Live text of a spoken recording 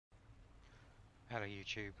Hello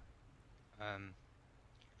YouTube. Um,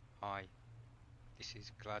 Hi, this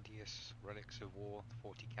is Gladius, Relics of War,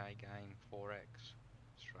 40k game, 4x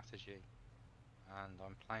strategy, and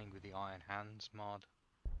I'm playing with the Iron Hands mod,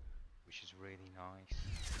 which is really nice.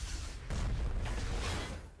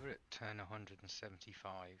 We're at turn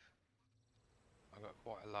 175. I've got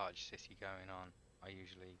quite a large city going on. I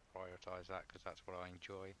usually prioritise that because that's what I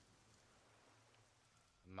enjoy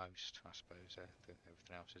most, I suppose.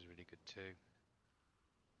 Everything else is really good too.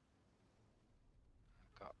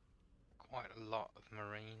 I've got quite a lot of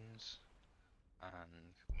Marines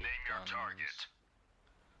and big Name your guns. target.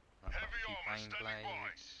 I've got a Heavy few armor plane standing by.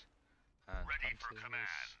 blades and Ready for hunters,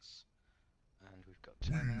 commands. and we've got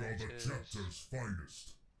We are the terminators. chapter's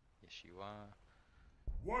finest. Yes, you are.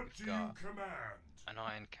 What We've do got you command? an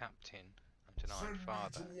Iron Captain and an Iron Send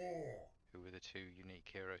Father, me to war. who are the two unique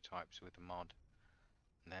hero types with the mod,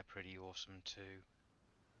 and they're pretty awesome too.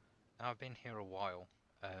 Now I've been here a while,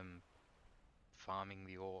 farming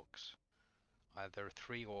the orcs. There are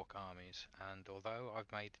 3 orc armies, and although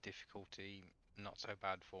I've made the difficulty not so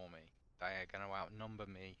bad for me, they are going to outnumber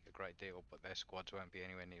me a great deal, but their squads won't be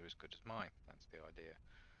anywhere near as good as mine. That's the idea.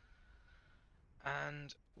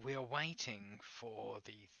 And we are waiting for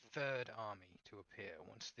the 3rd army to appear.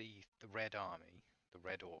 Once the red army, the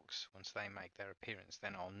red orcs, once they make their appearance,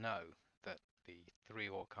 then I'll know that the 3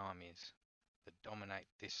 orc armies that dominate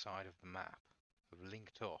this side of the map have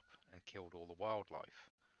linked up and killed all the wildlife.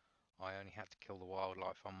 I only had to kill the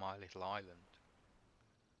wildlife on my little island,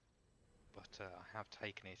 but I have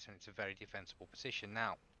taken it, and it's a very defensible position.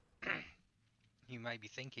 Now, you may be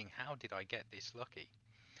thinking, how did I get this lucky?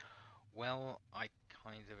 Well, I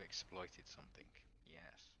kind of exploited something,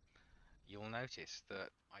 yes. You'll notice that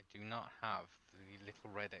I do not have the little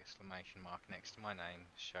red exclamation mark next to my name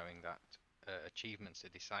showing that achievements are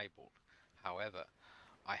disabled. However,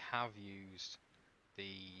 I have used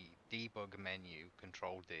the debug menu,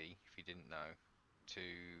 Control D, if you didn't know, to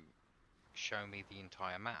show me the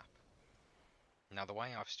entire map. Now the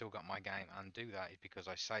way I've still got my game and do that is because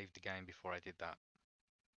I saved the game before I did that.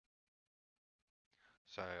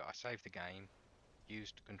 So I saved the game,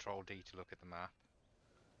 used Control D to look at the map,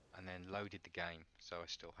 and then loaded the game, so I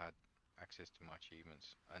still had access to my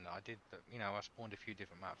achievements. And I did, I spawned a few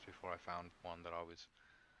different maps before I found one that I was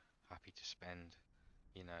happy to spend,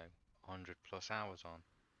 100 plus hours on.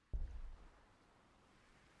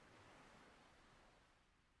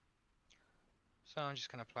 So I'm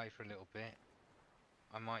just going to play for a little bit.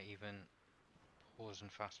 I might even pause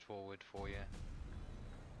and fast forward for you.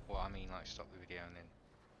 Well, I mean, like, stop the video and then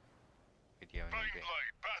video in a bit.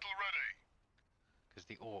 Blade, battle ready. Because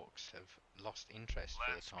the orcs have lost interest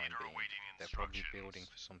for the time being. They're probably building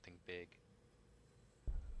for something big,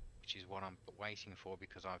 which is what I'm waiting for,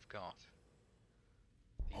 because I've got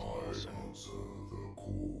these awesome, answer the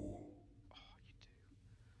call. oh, you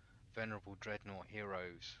do, venerable dreadnought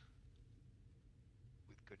heroes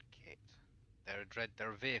with good kit.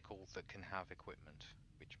 They're a vehicle that can have equipment,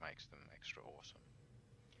 which makes them extra awesome.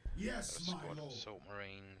 Yes, Got a squad of assault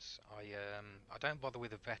marines. I don't bother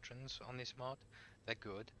with the veterans on this mod. They're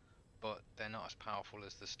good, but they're not as powerful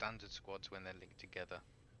as the standard squads when they're linked together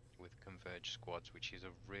with converged squads, which is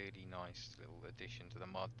a really nice little addition to the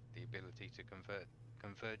mod. The ability to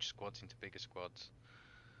converge squads into bigger squads.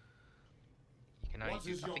 You can only I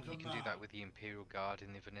think you can do that with the Imperial Guard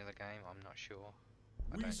in the vanilla game. I'm not sure.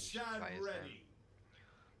 I don't usually play as them.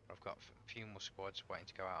 I've got a few more squads waiting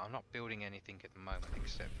to go out. I'm not building anything at the moment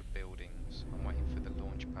except for buildings. I'm waiting for the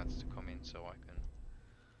launch pads to come in so I can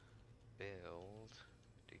build.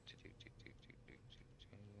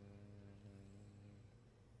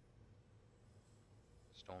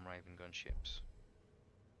 Storm Raven gunships.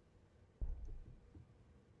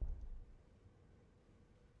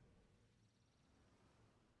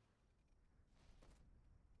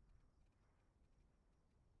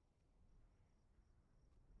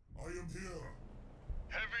 I am here.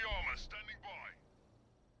 Heavy armor standing by.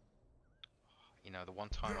 You know, the one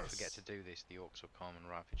time I forget to do this, the orcs will come and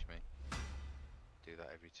ravage me. Do that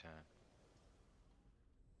every turn.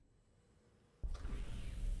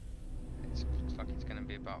 It looks like it's going to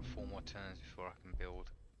be about 4 more turns before I can build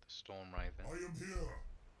the Storm Raven. I am here.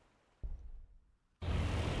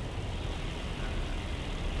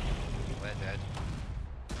 They're dead.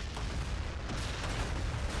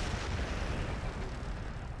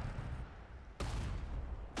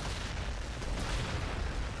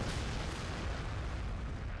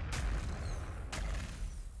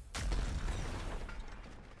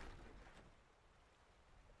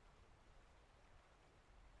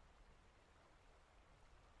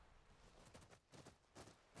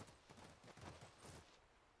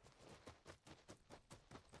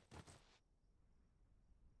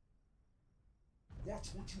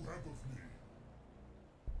 Watch what you have of me.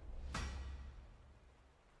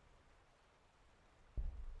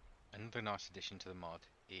 Another nice addition to the mod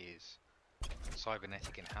is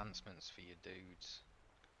cybernetic enhancements for your dudes.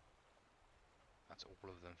 That's all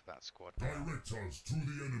of them for that squad now. Direct us to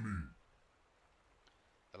the enemy.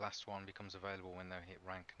 The last one becomes available when they hit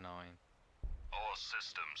rank 9. All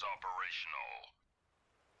systems operational.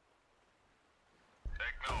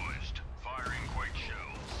 Acknowledged. Firing quake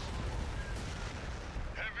shells.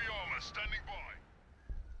 Heavy armor standing by.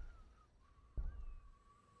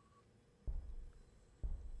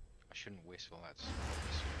 I shouldn't whistle, that's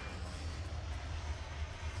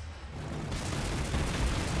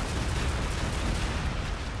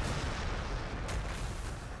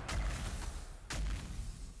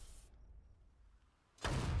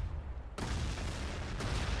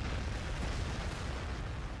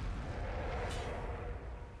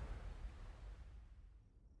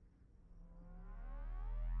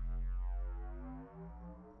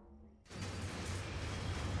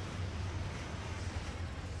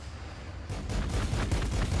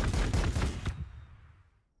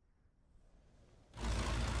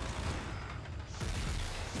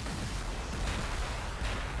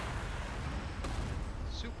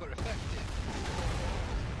super effective.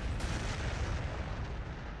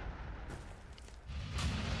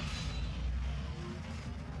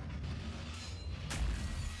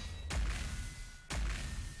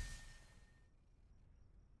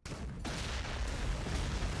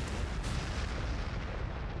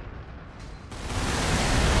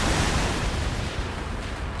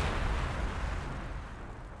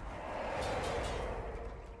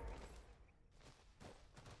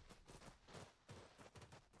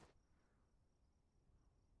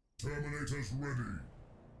 Terminators ready.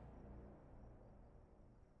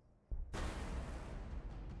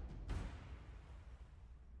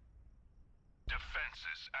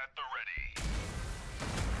 Defenses at the ready.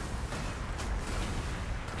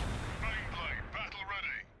 Baneblade, battle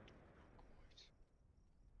ready.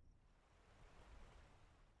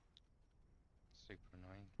 Super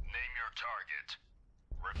annoying. Name your target.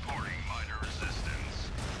 Reporting minor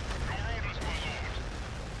resistance. Your orders, my lord.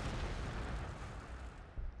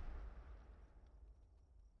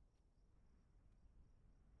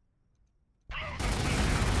 Blow the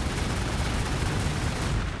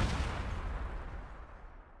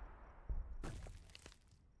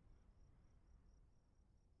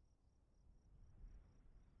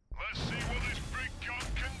Let's see what this big gun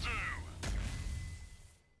can do.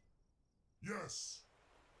 Yes.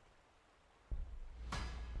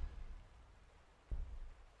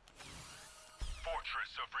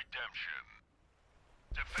 Fortress of Redemption.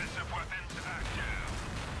 Defensive weapons active.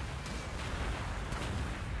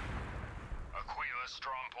 Aquila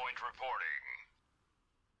Strongpoint reporting.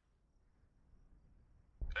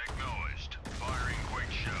 Acknowledged. Firing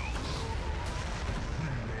quake shells. We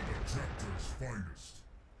are the chapter's finest.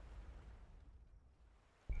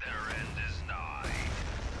 Their end is nigh.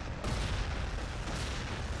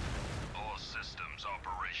 All systems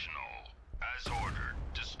operational. As ordered.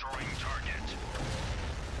 Destroying target.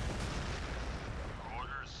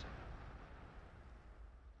 Orders.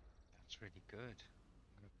 That's really good.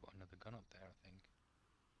 I'm going to put another gun up there, I think.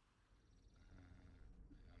 Maybe not.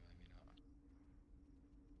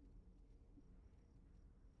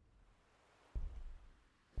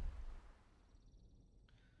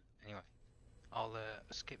 Anyway, I'll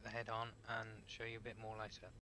skip the head on and show you a bit more later.